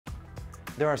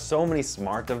There are so many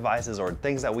smart devices or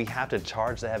things that we have to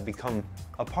charge that have become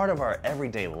a part of our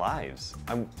everyday lives.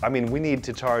 I mean, we need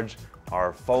to charge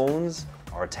our phones,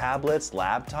 our tablets,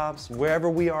 laptops, wherever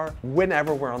we are,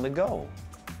 whenever we're on the go.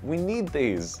 We need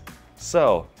these.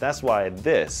 So that's why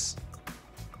this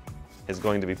is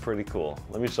going to be pretty cool.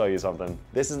 Let me show you something.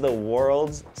 This is the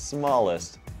world's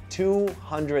smallest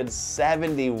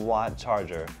 270-watt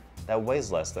charger that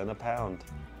weighs less than a pound.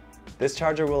 This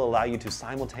charger will allow you to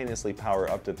simultaneously power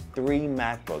up to 3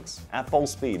 MacBooks at full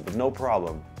speed with no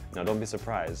problem. Now don't be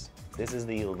surprised. This is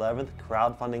the 11th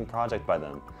crowdfunding project by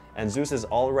them, and Zeus has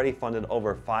already funded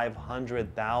over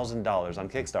 $500,000 on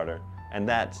Kickstarter, and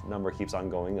that number keeps on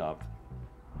going up.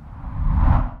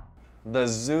 The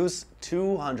Zeus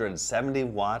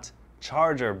 270-watt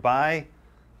charger by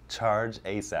Charge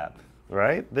ASAP,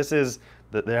 right? This is,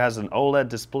 there has an OLED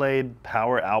displayed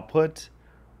power output,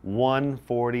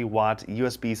 140-watt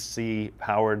USB-C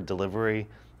powered delivery,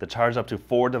 the charge up to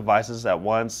 4 devices at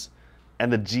once,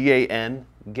 and the GaN,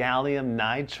 gallium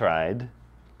nitride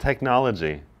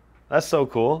technology. That's so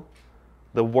cool.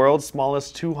 The world's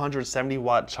smallest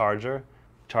 270-watt charger,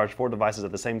 charge 4 devices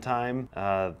at the same time,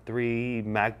 3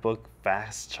 MacBook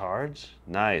fast charge,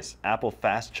 nice. Apple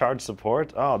fast charge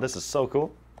support, oh, this is so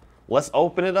cool. Let's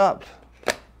open it up.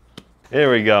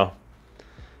 Here we go.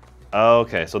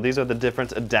 Okay, so these are the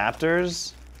different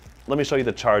adapters. Let me show you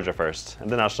the charger first, and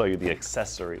then I'll show you the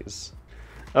accessories.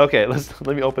 Okay,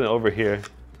 let me open it over here.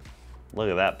 Look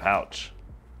at that pouch.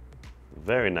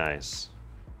 Very nice.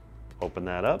 Open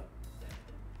that up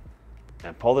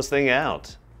and pull this thing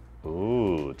out.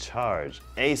 Ooh, charge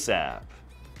ASAP.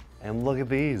 And look at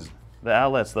these. The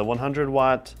outlets, the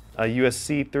 100-watt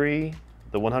USB-C 3,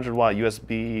 the 100-watt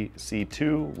USB-C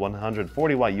 2,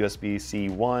 140-watt USB-C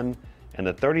 1, and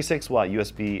the 36-watt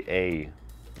USB-A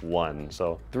 1.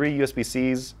 So 3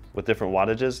 USB-Cs with different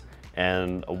wattages,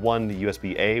 and 1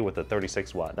 USB-A with a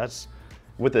 36-watt. That's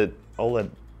with the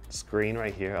OLED screen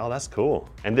right here. Oh, that's cool.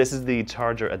 And this is the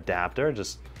charger adapter.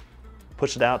 Just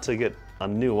push it out to get a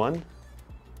new one.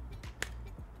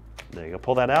 There you go,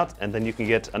 pull that out, and then you can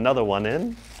get another one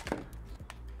in.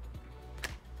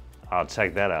 I'll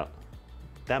check that out.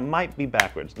 That might be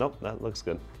backwards. Nope, that looks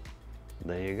good.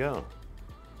 There you go.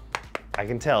 I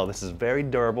can tell this is very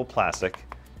durable plastic,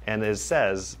 and it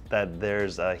says that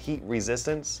there's a heat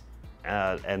resistance,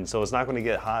 and so it's not going to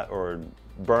get hot or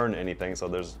burn anything, so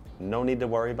there's no need to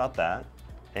worry about that.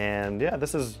 And yeah,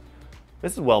 this is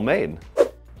well made.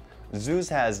 Zeus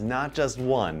has not just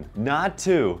 1, not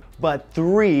 2, but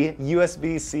 3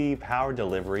 USB-C power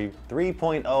delivery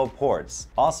 3.0 ports.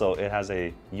 Also, it has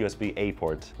a USB-A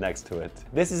port next to it.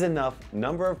 This is enough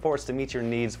number of ports to meet your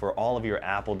needs for all of your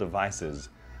Apple devices.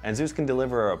 And Zeus can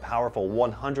deliver a powerful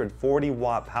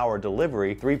 140-watt power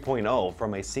delivery 3.0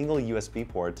 from a single USB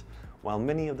port, while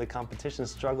many of the competition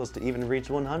struggles to even reach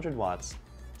 100 watts.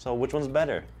 So which one's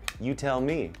better? You tell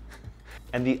me.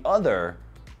 And the other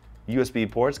USB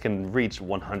ports can reach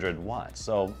 100 watts.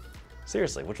 So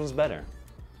seriously, which one's better?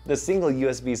 The single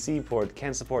USB-C port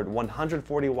can support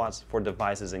 140 watts for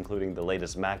devices including the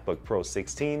latest MacBook Pro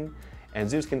 16, and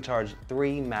Zeus can charge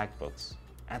 3 MacBooks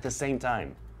at the same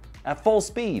time, at full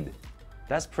speed.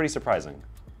 That's pretty surprising.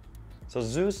 So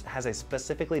Zeus has a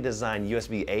specifically designed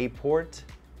USB-A port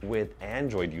with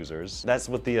Android users. That's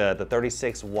with the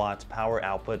 36-watt power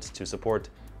output to support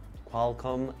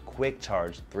Qualcomm Quick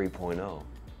Charge 3.0.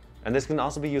 And this can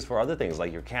also be used for other things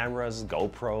like your cameras,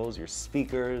 GoPros, your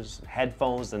speakers,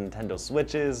 headphones, the Nintendo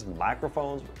Switches,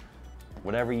 microphones,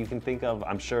 whatever you can think of,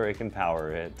 I'm sure it can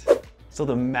power it. So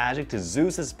the magic to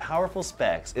Zeus's powerful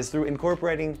specs is through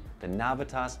incorporating the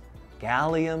Navitas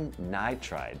gallium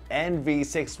nitride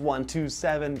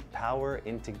NV6127 power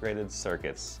integrated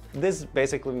circuits. This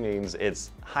basically means it's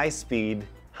high speed,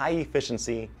 high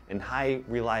efficiency, and high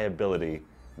reliability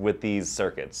with these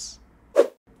circuits.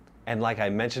 And like I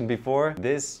mentioned before,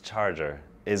 this charger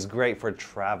is great for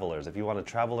travelers if you want to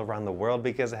travel around the world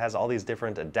because it has all these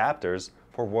different adapters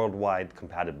for worldwide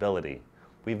compatibility.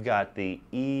 We've got the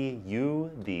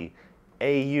EU, the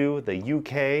AU, the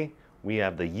UK, we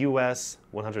have the US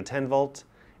 110 volt,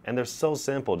 and they're so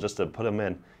simple just to put them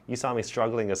in. You saw me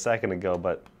struggling a second ago,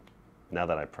 but now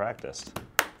that I practiced,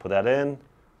 put that in,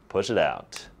 push it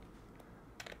out.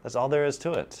 That's all there is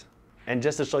to it. And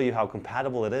just to show you how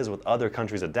compatible it is with other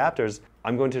countries' adapters,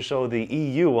 I'm going to show the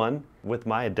EU one with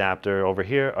my adapter over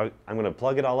here. I'm going to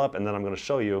plug it all up and then I'm going to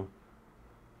show you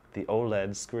the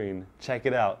OLED screen. Check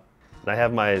it out. I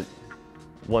have my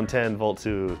 110 volt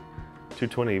to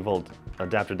 220 volt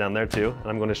adapter down there too, and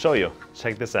I'm going to show you.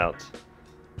 Check this out.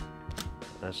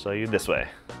 I'll show you this way.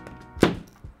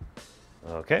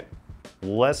 Okay,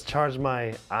 Let's charge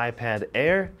my iPad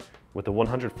Air with a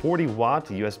 140 watt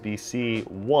USB-C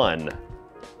 1.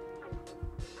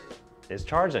 It's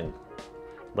charging.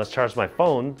 Let's charge my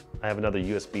phone. I have another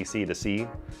USB-C to C.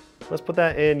 Let's put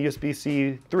that in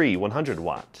USB-C 3, 100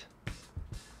 watt.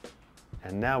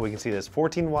 And now we can see this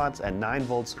 14 watts at 9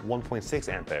 volts, 1.6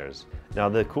 amperes. Now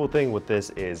the cool thing with this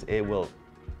is it will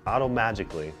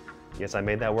auto-magically, yes, I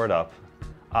made that word up,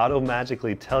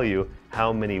 auto-magically tell you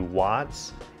how many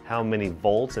watts, how many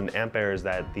volts and amperes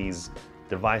that these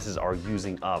devices are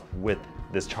using up with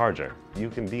this charger. You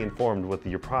can be informed with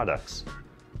your products.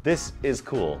 This is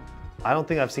cool. I don't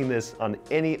think I've seen this on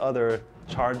any other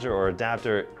charger or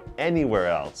adapter anywhere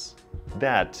else.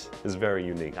 That is very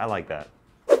unique. I like that.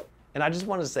 And I just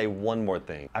wanted to say one more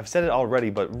thing. I've said it already,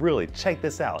 but really, check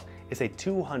this out. It's a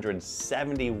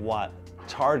 270 watt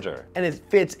charger, and it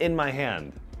fits in my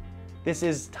hand. This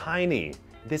is tiny.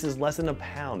 This is less than a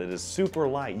pound. It is super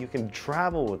light. You can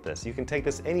travel with this. You can take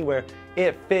this anywhere.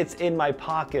 It fits in my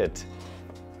pocket.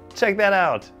 Check that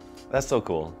out. That's so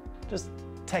cool. Just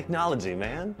technology,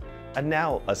 man. And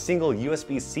now a single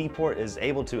USB-C port is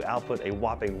able to output a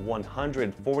whopping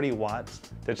 140 watts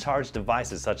to charge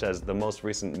devices such as the most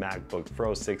recent MacBook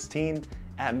Pro 16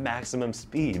 at maximum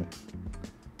speed.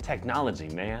 Technology,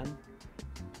 man.